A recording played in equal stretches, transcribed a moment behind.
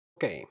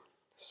Okay,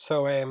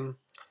 so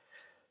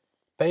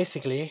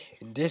basically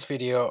in this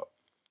video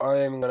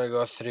I'm gonna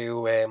go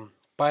through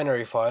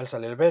binary files a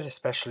little bit,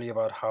 especially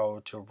about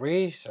how to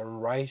read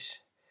and write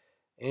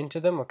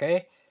into them.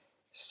 Okay,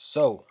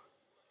 so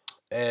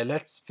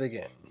let's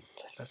begin.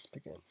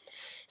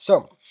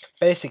 So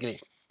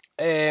basically,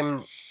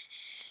 um,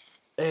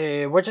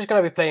 we're just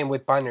gonna be playing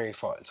with binary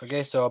files.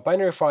 Okay, so a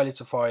binary file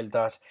is a file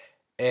that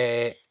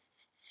uh,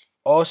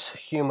 us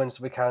humans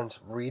we can't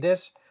read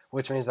it,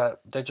 which means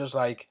that they're just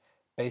like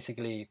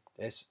basically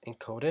it's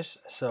encoded,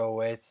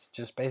 so it's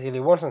just basically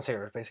ones and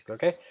zeros basically.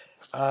 Okay,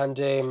 and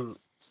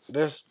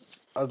there's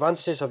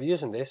advantages of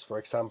using this. For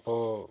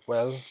example,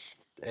 well,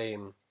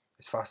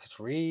 it's faster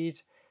to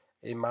read,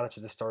 it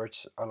manages the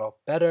storage a lot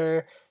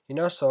better,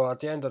 so at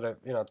the end of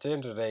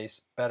the day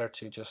it's better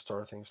to just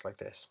store things like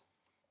this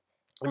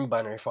in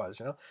binary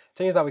files,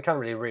 things that we can't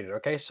really read it.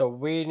 Okay, so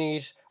we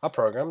need a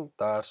program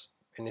that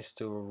it needs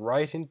to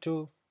write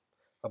into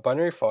a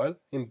binary file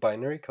in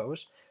binary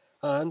code,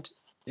 and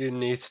it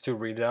needs to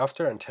read it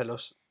after and tell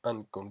us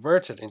and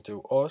convert it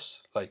into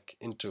us, like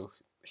into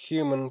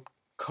human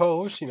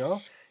code,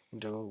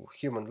 into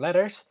human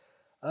letters,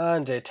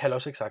 and they tell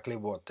us exactly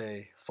what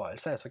the file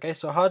says. Okay,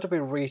 so how do we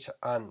read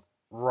and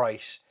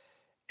write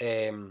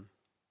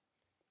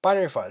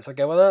binary files?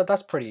 Okay, well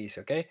that's pretty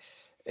easy. Okay,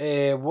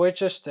 we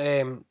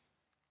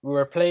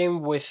were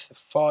playing with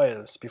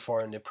files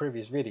before in the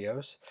previous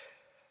videos,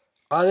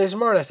 and it's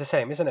more or less the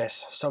same, isn't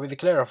it? So we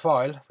declare a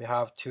file, we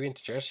have two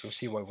integers, you'll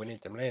see why we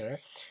need them later,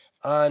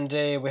 and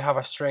we have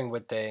a string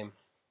with the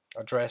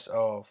address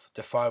of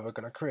the file we're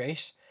going to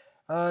create,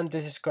 and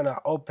this is going to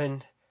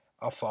open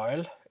a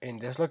file in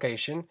this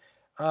location,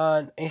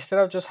 and instead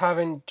of just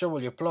having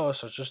W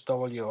plus or just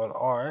W or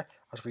R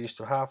as we used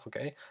to have,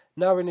 okay,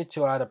 now we need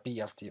to add a B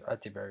at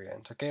the very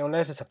end, okay,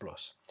 unless it's a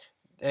plus.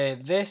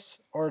 This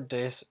or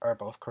this are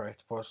both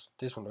correct, but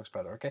this one looks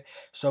better. Okay,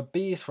 so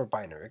B is for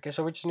binary. Okay,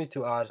 so we just need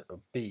to add a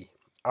B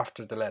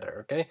after the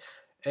letter. Okay,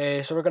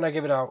 so we're gonna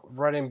give it a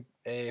writing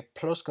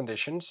plus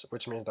conditions,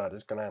 which means that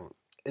it's gonna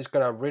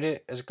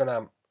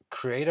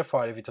create a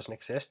file if it doesn't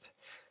exist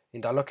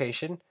in that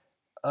location,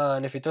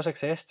 and if it does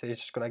exist, it's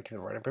just gonna give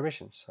it writing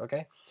permissions.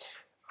 Okay,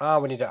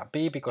 we need a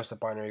B because the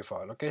binary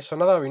file. Okay, so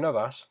now that we know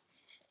that,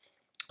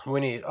 we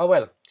need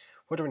what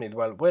do we need?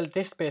 Well,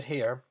 this bit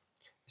here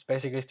is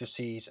basically to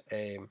see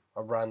a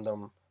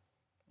random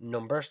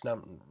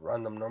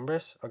random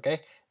numbers. Okay,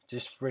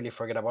 just really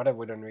forget about it.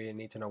 We don't really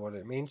need to know what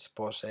it means.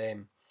 But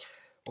what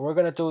we're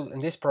gonna do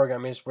in this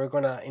program is we're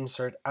gonna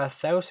insert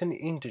 1,000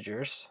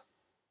 integers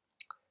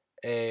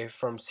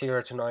from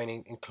 0 to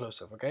 9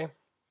 inclusive. Okay,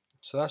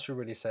 so that should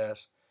really say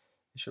it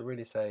should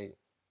really say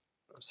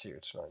 0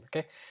 to 9.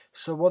 Okay,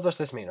 so what does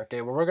this mean?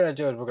 Okay, what we're gonna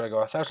do is we're gonna go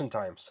 1,000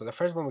 times. So the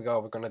first one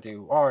we're gonna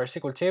do r is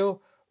equal to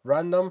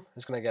random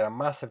is gonna get a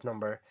massive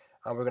number,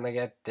 and we're gonna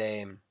get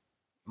the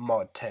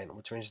mod 10,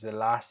 which means the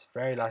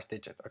very last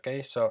digit.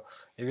 Okay, so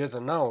if you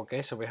don't know,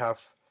 okay, so we have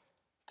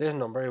this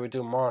number, if we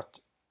do mod,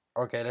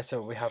 okay, let's say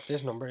we have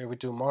this number, if we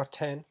do mod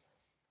 10,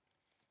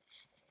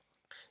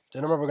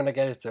 the number we're going to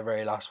get is the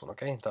very last one.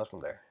 Okay, that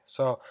one there.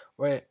 So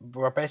we're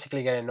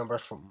basically getting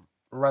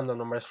random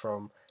numbers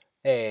from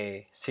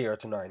a 0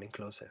 to 9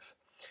 inclusive.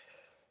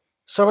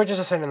 So we're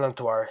just assigning them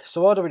to r.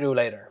 So what do we do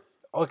later?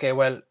 Okay,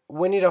 well,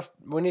 we need a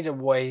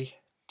way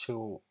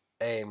to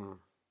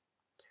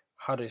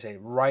how do you say,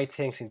 write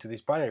things into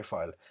this binary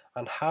file.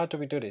 And how do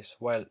we do this?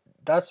 Well,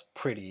 that's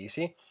pretty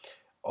easy.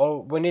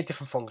 We need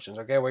different functions.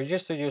 Okay, we're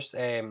used to use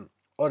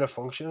other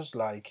functions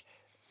like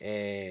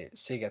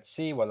sig at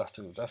c. Well, that's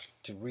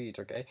to read.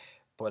 Okay,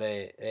 but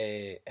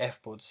a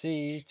fput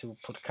c to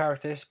put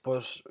characters.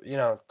 But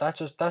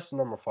that's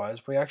normal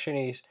files. We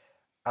actually need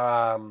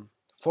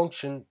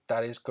function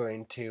that is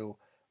going to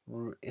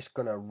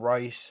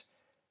write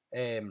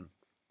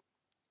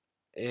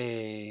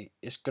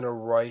is gonna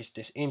write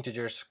this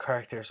integers,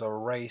 characters, or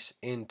arrays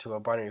into a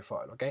binary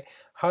file. Okay,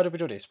 how do we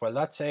do this? Well,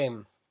 that's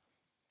we're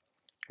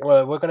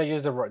gonna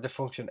use the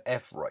function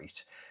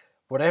fwrite.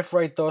 What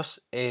fwrite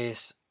does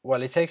is,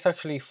 well, it takes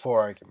actually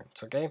 4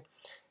 arguments. Okay,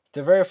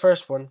 the very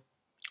first one,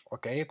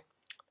 okay,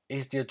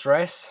 is the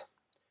address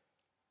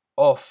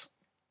of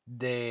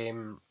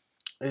the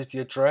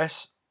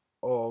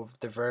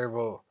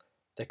variable,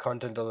 the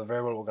content of the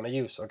variable we're going to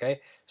use.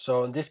 Okay,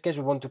 so in this case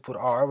we want to put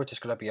r, which is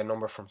going to be a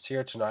number from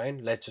 0 to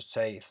 9. Let's just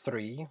say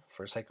 3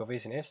 for sake of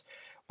easiness.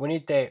 We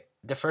need the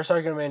first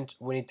argument,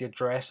 we need the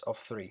address of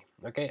 3.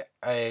 Okay,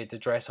 the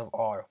address of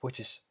r, which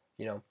is,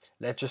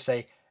 let's just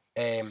say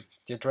the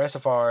address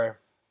of r,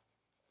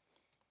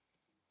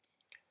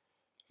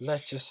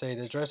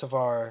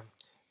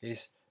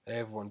 is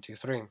 1 2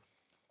 3.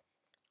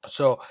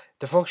 So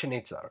the function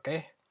needs that.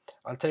 Okay,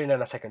 I'll tell you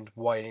in a second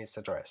why it needs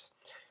the address.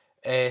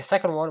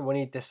 Second one, we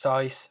need the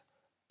size.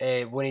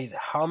 We need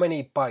how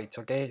many bytes.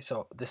 Okay,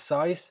 so the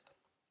size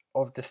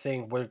of the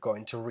thing we're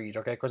going to read.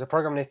 Okay, because the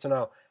program needs to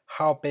know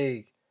how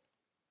big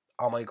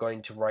am I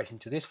going to write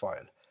into this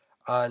file,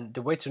 and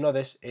the way to know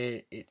this,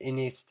 it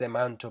needs the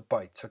amount of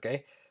bytes.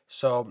 Okay,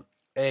 so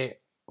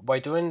by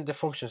doing the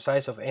function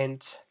size of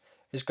int,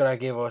 is gonna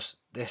give us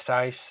the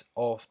size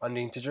of an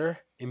integer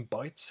in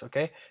bytes.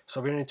 Okay,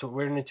 so we need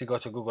to go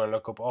to Google and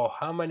look up, oh,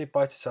 how many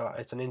bytes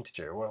it's an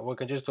integer. Well, we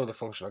can just do the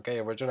function. Okay,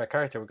 if we're doing a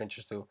character, we can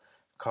just do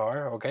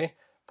car. Okay,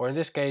 but in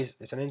this case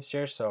it's an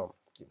integer, so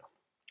you know.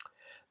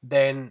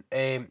 Then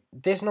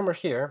this number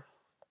here,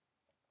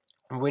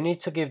 we need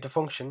to give the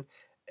function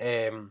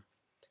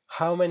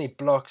how many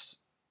blocks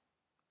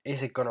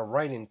is it gonna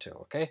write into.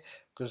 Okay,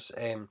 because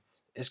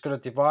it's gonna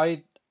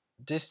divide.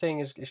 This thing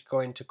is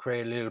going to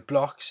create little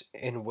blocks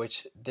in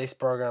which this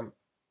program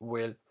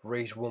will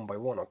read one by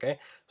one. Okay,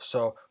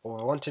 so what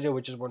we want to do,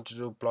 we just want to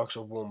do blocks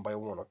of one by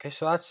one. Okay,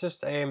 so that's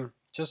just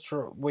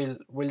we'll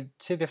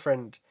see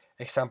different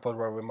examples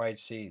where we might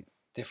see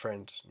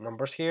different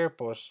numbers here,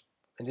 but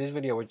in this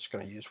video we're just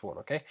going to use one.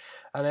 Okay,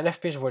 and then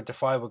fp is where the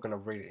file we're going to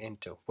read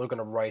into, we're going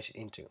to write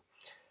into.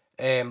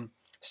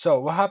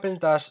 So what happens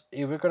that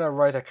if we're going to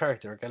write a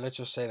character, okay, let's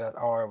just say that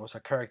R was a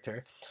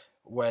character.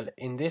 Well,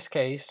 in this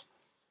case,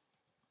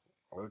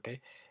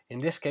 okay, in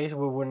this case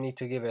we will need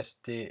to give us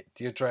the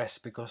address,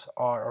 because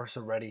R is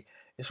already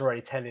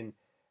telling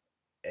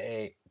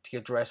the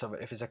address of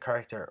it if it's a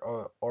character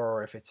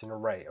or if it's an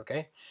array.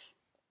 Okay,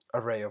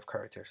 array of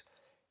characters.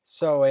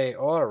 So a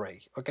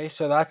array. Okay,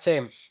 so that's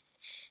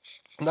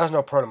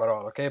no problem at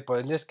all. Okay, but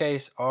in this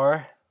case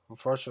R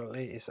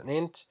unfortunately is an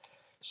int,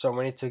 so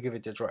we need to give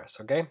it the address.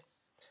 Okay.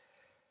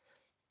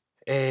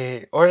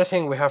 Other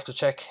thing we have to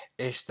check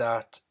is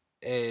that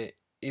if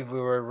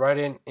we were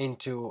writing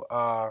into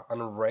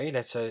an array,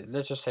 let's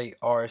just say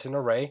R is an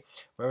array,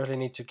 we really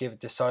need to give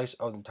it the size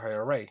of the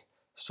entire array.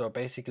 So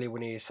basically we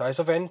need size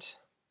of int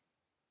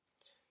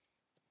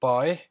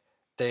by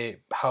the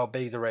how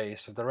big the array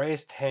is. If the array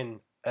is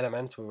 10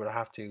 elements, we will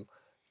have to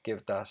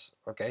give that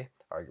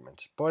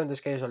argument. But in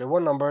this case only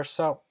one number,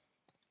 so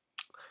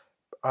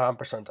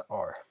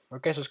 %r.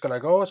 Okay, so it's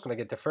gonna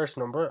get the first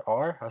number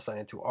R, assign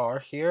it to R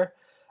here,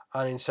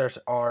 and insert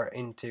R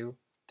into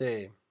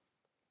the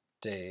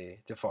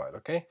file.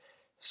 Okay,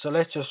 so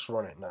let's just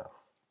run it now.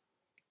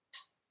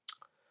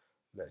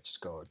 Let's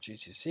go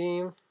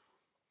GCC.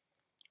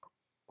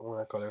 I'm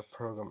gonna call it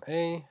program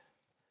A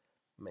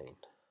main.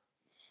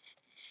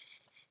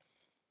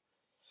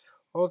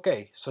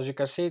 Okay, so as you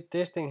can see,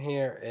 this thing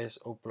here is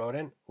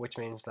uploading, which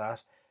means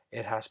that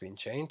it has been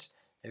changed.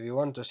 If you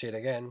want to see it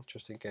again,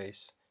 just in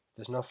case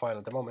there's no file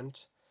at the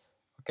moment,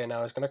 okay,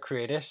 now it's gonna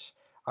create this,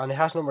 and it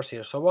has numbers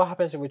here. So what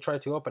happens if we try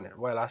to open it?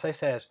 Well, as I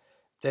said,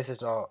 this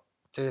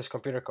is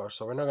computer code,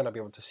 so we're not gonna be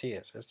able to see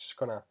it. It's just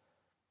gonna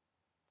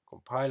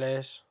compile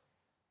it.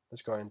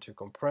 It's going to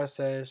compress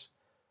it,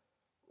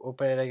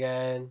 open it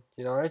again.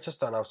 You know, it's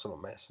just an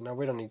absolute mess. No,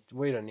 we don't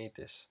need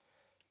this.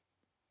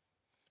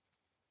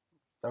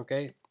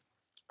 Okay.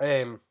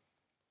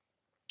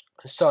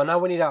 So now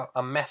we need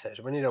a method.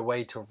 We need a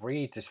way to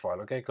read this file.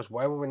 Okay, because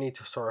why would we need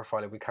to store a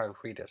file if we can't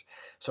read it?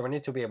 So we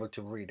need to be able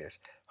to read it.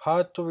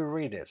 How do we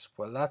read it?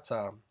 Well, that's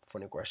a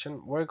funny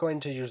question. We're going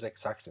to use the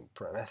exact same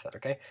method.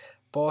 Okay,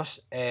 but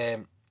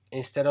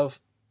instead of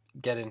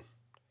giving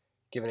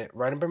it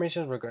writing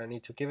permissions, we're going to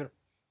need to give it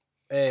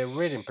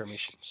reading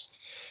permissions.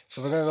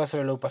 So we're going to go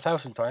through a loop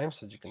 1,000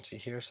 times, as you can see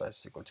here, size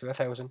is equal to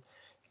 1,000,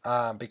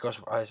 because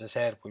as I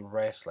said, we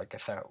wrote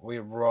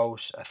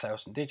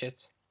 1,000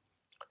 digits,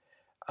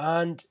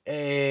 and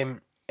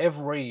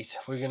fwrite,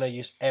 we're going to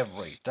use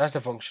fwrite. That's the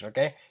function.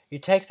 Okay,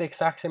 it takes the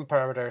exact same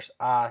parameters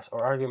as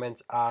or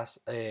arguments as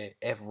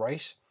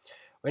fwrite.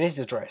 We need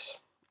the address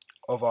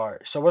of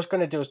R. So what's going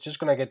to do is just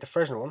going to get the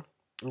first one.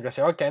 I'm going to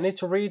say, okay, I need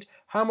to read.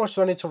 How much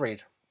do I need to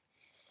read?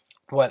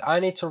 Well, I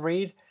need to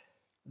read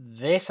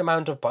this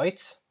amount of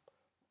bytes.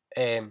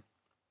 So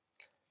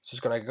it's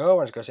gonna go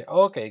and it's gonna say,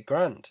 okay,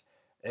 grand.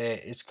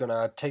 It's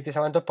gonna take this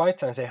amount of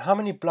bytes and say, how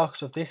many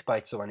blocks of this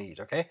bytes do I need?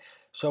 Okay.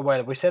 So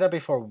well, we said that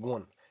before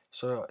 1.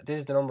 So this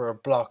is the number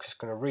of blocks it's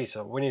gonna read.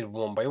 So we need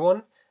 1 by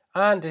 1,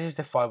 and this is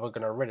the file we're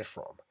gonna read it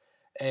from.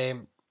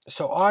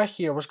 So R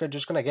here was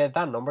just gonna get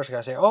that number. It's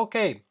gonna say,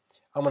 okay,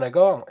 I'm gonna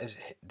go.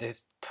 The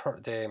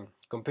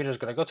computer is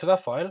gonna go to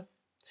that file.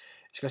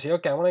 It's gonna say,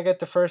 okay, I want to get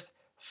the first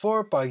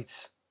 4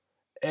 bytes.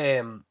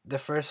 The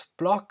first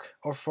block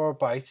of 4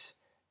 bytes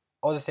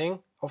of the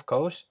thing of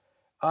code,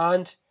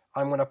 and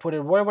I'm gonna put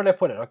it, where will I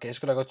put it? Okay, it's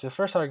gonna go to the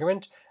first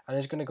argument, and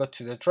it's gonna go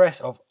to the address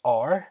of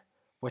R,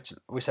 which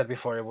we said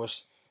before it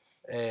was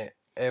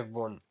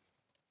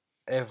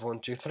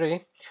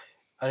f123,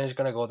 and it's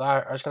gonna go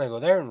there. It's gonna go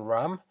there in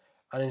RAM,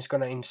 and it's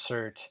gonna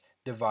insert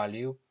the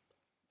value.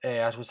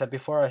 As we said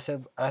before,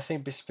 I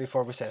think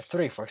before we said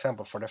 3, for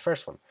example, for the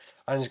first one,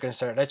 and it's gonna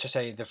insert. Let's just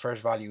say the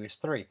first value is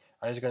 3,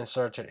 and it's gonna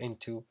insert it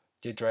into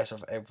the address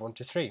of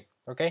f123.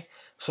 Okay,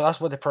 so that's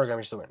what the program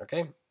is doing.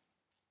 Okay.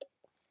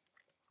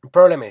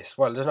 Problem is,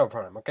 well, there's no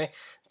problem. Okay,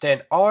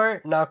 then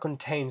R now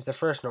contains the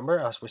first number,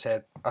 as we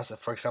said,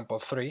 for example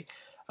 3,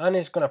 and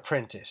it's gonna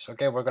print it.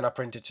 Okay, we're gonna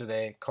print it to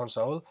the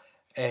console,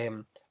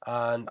 and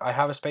I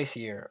have a space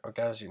here.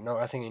 Okay, as you know,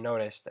 I think you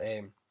noticed.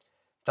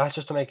 That's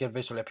just to make it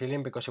visually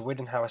appealing, because if we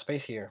didn't have a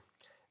space here,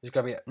 it's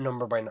gonna be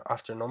number by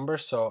after number,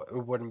 so we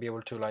wouldn't be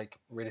able to like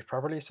read it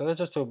properly. So that's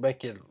just to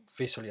make it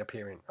visually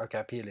appealing. Okay,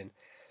 appealing.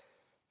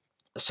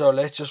 So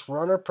let's just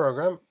run our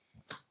program.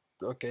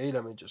 Okay,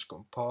 let me just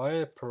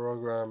compile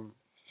program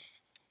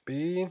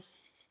B.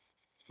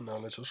 Now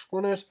let's just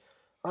run it.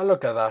 And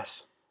look at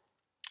that.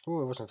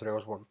 Oh, it wasn't 3, it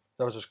was 1.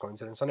 That was just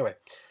coincidence. Anyway,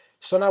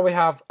 so now we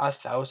have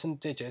 1,000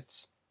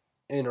 digits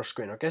in our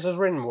screen. Okay, so it's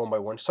written one by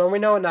one. So we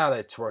know now that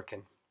it's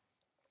working.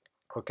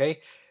 Okay.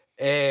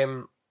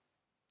 Um,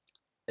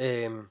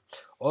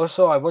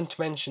 Also, I want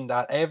to mention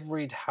that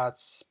fwrite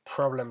has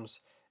problems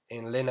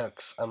in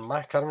Linux and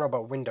Mac. I don't know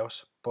about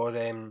Windows, but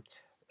I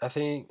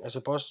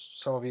suppose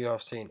some of you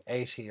have seen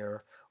 80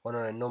 or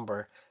another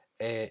number.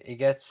 It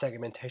gets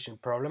segmentation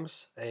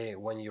problems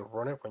when you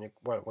run it,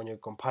 when you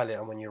compile it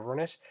and when you run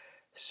it.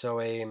 So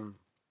uh,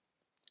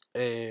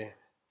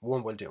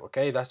 one will do.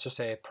 Okay, that's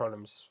just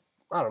problems.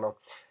 I don't know.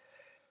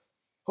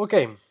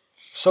 Okay,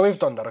 so we've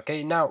done that.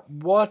 Okay, now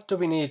what do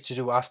we need to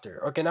do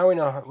after? Okay, now we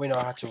know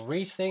how to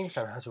read things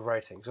and how to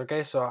write things.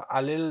 Okay, so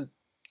a little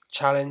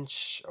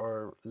challenge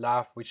or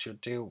laugh we should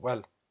do.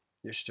 Well,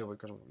 you should do it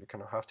because you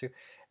kind of have to.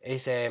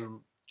 Is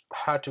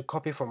how to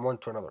copy from one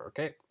to another.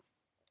 Okay,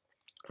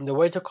 and the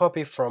way to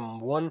copy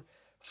from one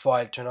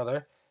file to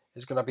another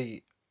is gonna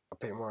be a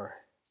bit more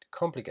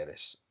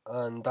complicated,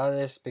 and that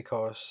is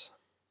because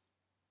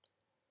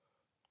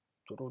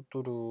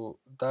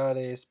that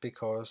is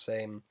because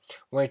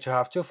we need to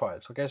have two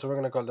files. Okay, so we're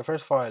gonna call the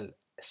first file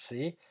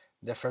C,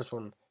 the first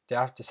one,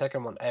 the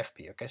second one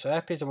FP. Okay, so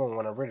FP is the one we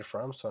want to read it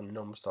from, so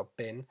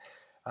num.bin,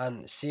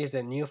 and C is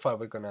the new file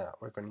we're gonna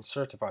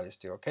insert the values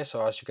to. Okay,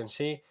 so as you can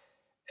see,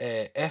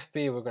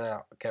 FP we're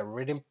gonna get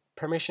reading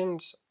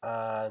permissions,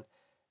 and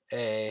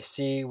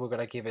C we're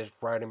gonna give it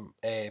writing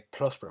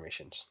plus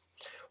permissions.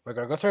 We're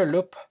gonna go through a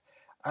loop,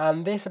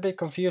 and this is a bit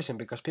confusing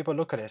because people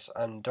look at it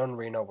and don't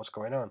really know what's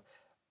going on.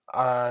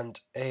 And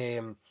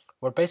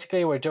what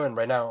basically we're doing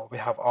right now, we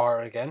have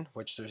R again,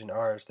 which is using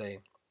R as the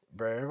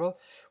variable.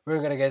 We're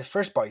going to get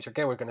first byte.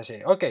 Okay, we're going to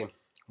say, okay,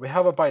 we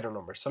have a byte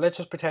number. So let's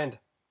just pretend.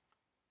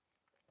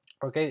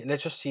 Okay,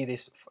 let's just see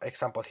this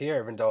example here,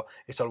 even though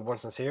it's all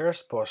ones and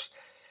zeros. But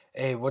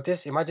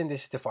imagine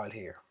this is the file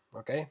here.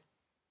 Okay,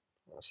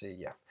 let's see,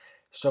 yeah.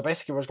 So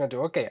basically, we're going to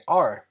do, okay,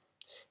 R,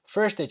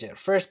 first digit,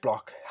 first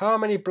block. How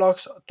many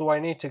blocks do I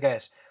need to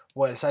get?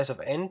 Well, size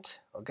of int.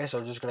 Okay, so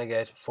I'm just going to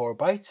get 4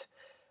 bytes.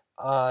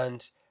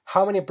 And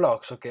how many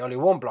blocks? Okay, only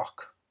one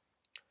block.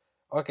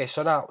 Okay,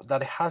 so now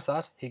that it has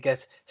that, he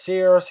gets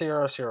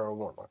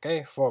 0001.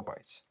 Okay, 4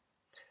 bytes,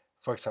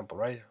 for example,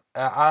 right?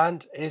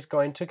 And is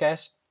going to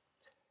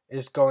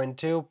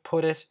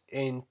put it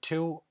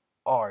into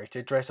R, the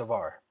address of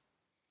R.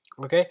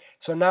 Okay,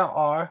 so now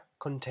R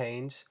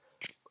contains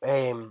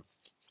 1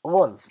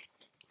 in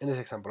this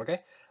example.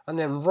 Okay, and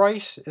then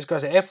write is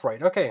going to say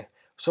fwrite. Okay,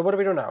 so what do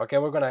we do now? Okay,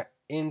 we're going to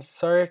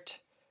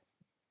insert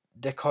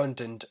the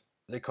content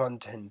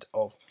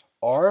of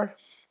R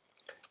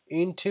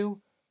into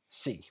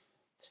C.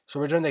 So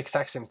we're doing the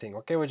exact same thing.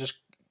 Okay, we're just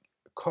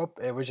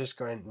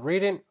going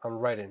reading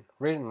and writing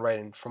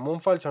from one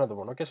file to another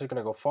one. Okay, so it's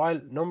going to go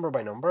file number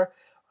by number,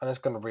 and it's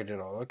going to read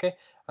it all. Okay,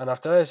 and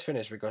after that is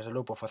finished, because a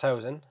loop of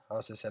 1,000,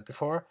 as I said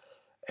before,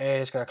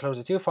 it's going to close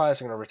the two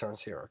files and going to return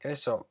 0. Okay,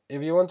 so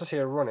if you want to see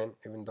it running,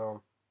 even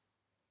though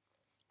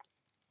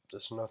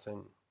there's no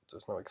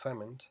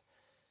excitement,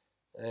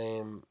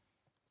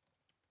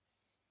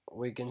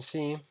 we can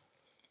see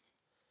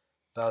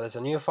that there's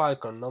a new file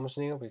called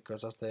numsnew,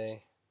 because that's the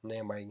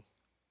name I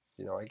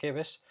gave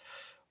it,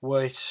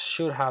 which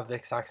should have the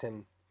exact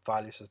same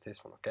values as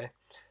this one. Okay,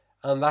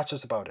 and that's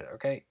just about it.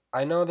 Okay,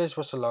 I know this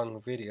was a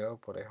long video,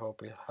 but I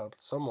hope it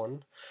helped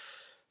someone.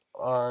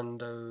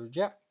 And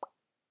yeah,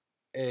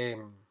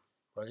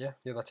 well, yeah,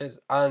 that's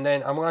it. And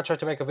then I'm gonna try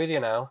to make a video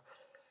now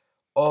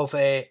of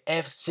a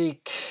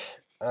fseek,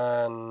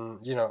 and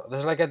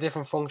there's like a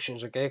different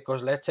functions. Okay,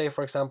 because let's say,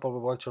 for example, we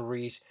want to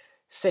read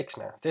 6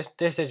 now. This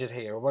digit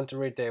here, we want to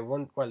read the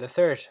one, well, the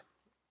third.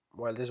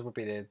 Well, this would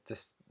be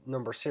this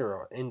number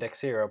 0, index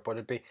 0, but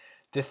it'd be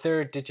the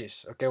third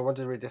digit. Okay, we want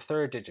to read the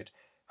third digit.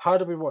 How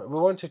do we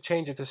want to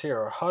change it to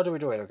 0? How do we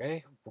do it?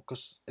 Okay,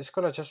 because it's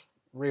gonna just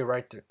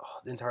rewrite the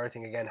entire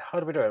thing again. How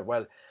do we do it?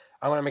 Well,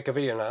 I'm gonna make a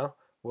video now,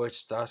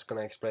 which that's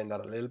gonna explain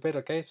that a little bit.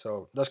 Okay,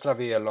 so that's gonna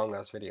be a long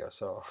ass video,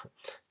 so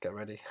get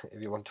ready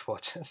if you want to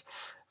watch it.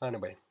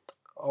 Anyway,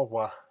 au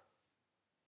revoir.